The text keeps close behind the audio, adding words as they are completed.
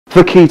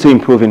The key to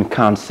improving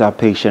cancer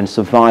patient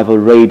survival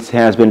rates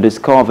has been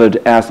discovered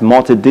as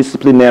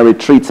multidisciplinary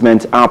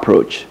treatment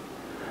approach.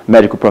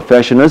 Medical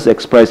professionals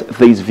expressed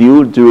this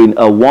view during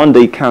a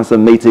one-day cancer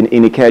meeting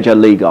in Ikeja,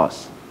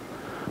 Lagos.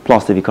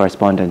 Plus TV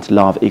correspondent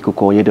Love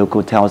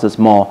Ikuko tells us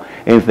more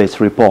in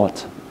this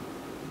report.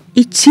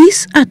 It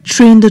is a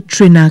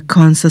train-the-trainer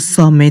cancer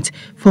summit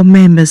for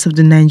members of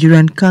the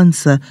Nigerian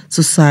Cancer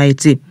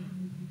Society.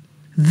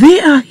 They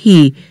are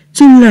here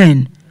to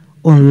learn,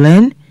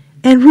 unlearn,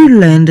 and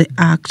relearn the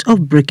act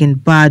of breaking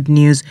bad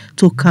news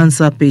to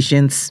cancer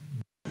patients.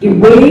 The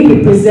way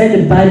we present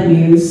the bad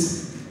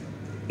news,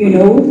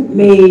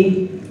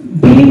 may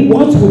be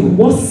what would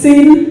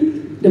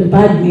worsen the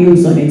bad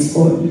news on its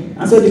own.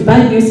 And so the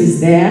bad news is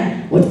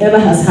there, whatever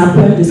has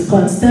happened is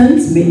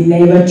constant, may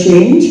never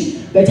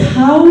change, but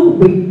how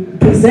we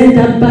present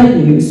that bad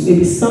news may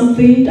be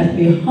something that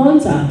may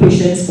haunt our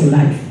patients for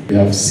life. We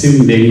have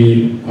seen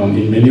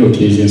in many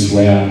occasions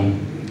where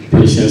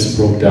patients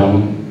broke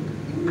down.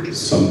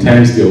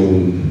 Sometimes they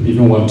will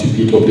even want to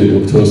beat up the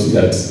doctors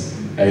that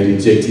I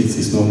reject it,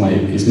 it's not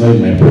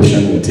in my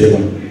portion, whatever.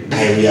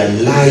 I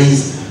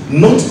realize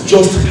not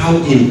just how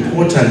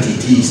important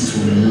it is to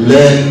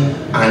learn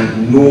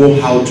and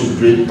know how to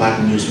break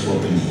bad news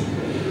properly,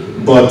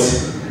 but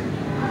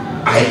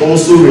I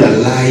also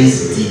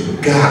realize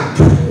the gap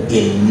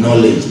in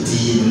knowledge,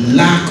 the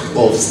lack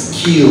of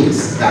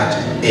skills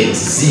that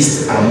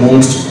exist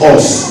amongst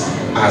us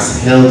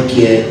as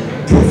healthcare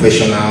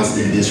professionals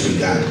in this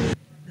regard.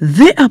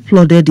 They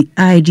applauded the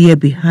idea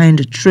behind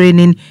the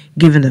training,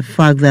 given the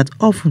fact that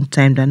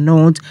oftentimes than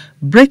not,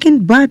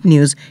 breaking bad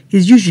news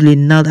is usually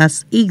not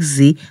as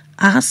easy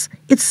as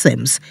it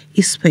seems,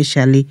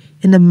 especially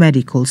in the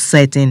medical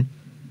setting.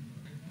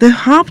 They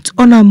harped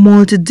on a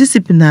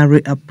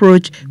multidisciplinary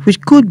approach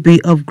which could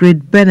be of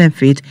great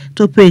benefit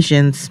to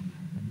patients.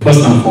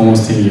 First and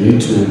foremost thing, you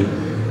need to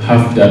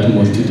have that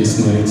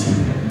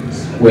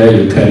multidisciplinarity where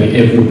you carry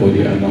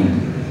everybody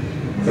along.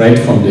 Right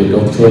from the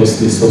doctors,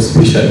 the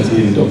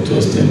subspecialty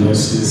doctors, the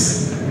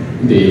nurses,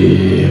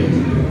 the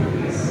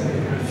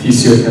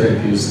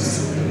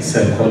physiotherapists,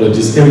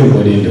 psychologists,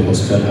 everybody in the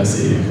hospital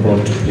has a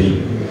role to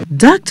play.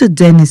 Dr.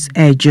 Dennis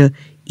Edger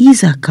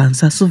is a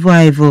cancer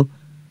survivor.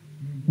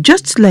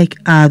 Just like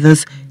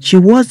others, she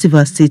was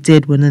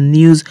devastated when the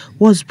news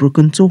was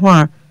broken to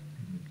her.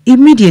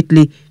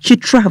 Immediately, she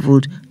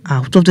traveled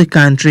out of the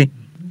country.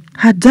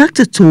 Her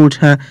doctor told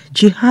her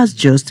she has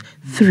just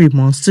 3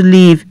 months to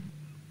live.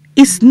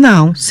 It's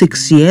now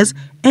 6 years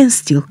and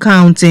still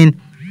counting.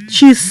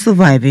 She's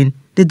surviving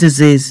the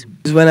disease.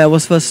 When I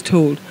was first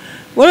told,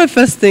 one of the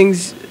first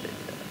things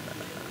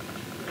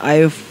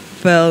I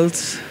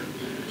felt,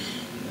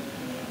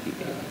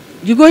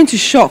 you go into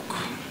shock.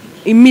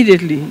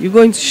 Immediately, you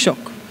go into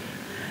shock.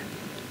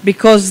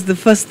 Because the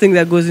first thing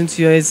that goes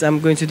into your head is, I'm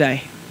going to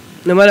die.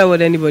 No matter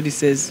what anybody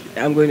says,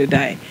 I'm going to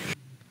die.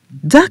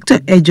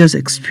 Dr. Edger's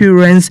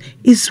experience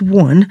is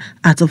one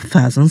out of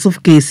thousands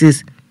of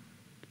cases.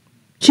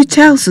 She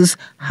tells us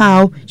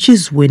how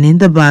she's winning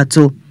the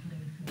battle.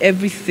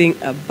 Everything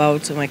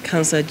about my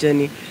cancer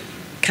journey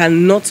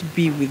cannot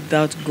be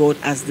without God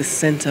as the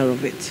center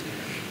of it.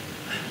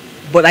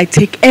 But I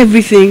take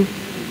everything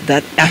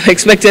that I'm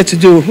expected to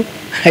do.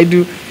 I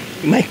do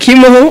my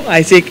chemo,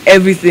 I take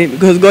everything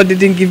because God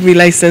didn't give me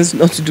license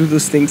not to do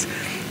those things.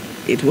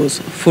 It was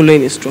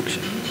following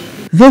instruction.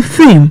 The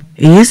theme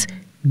is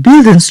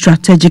building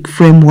strategic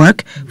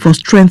framework for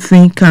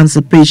strengthening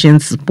cancer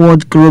patient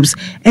support groups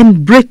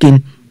and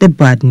breaking the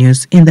bad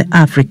news in the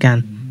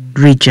African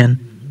region.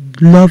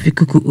 Love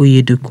Ikuku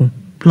Oyedoku,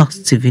 Plus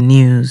TV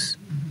News.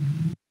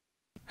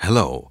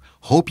 Hello,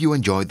 hope you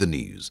enjoyed the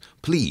news.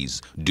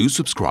 Please do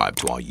subscribe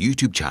to our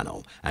YouTube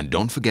channel and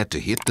don't forget to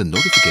hit the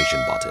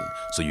notification button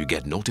so you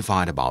get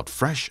notified about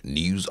fresh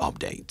news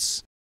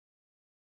updates.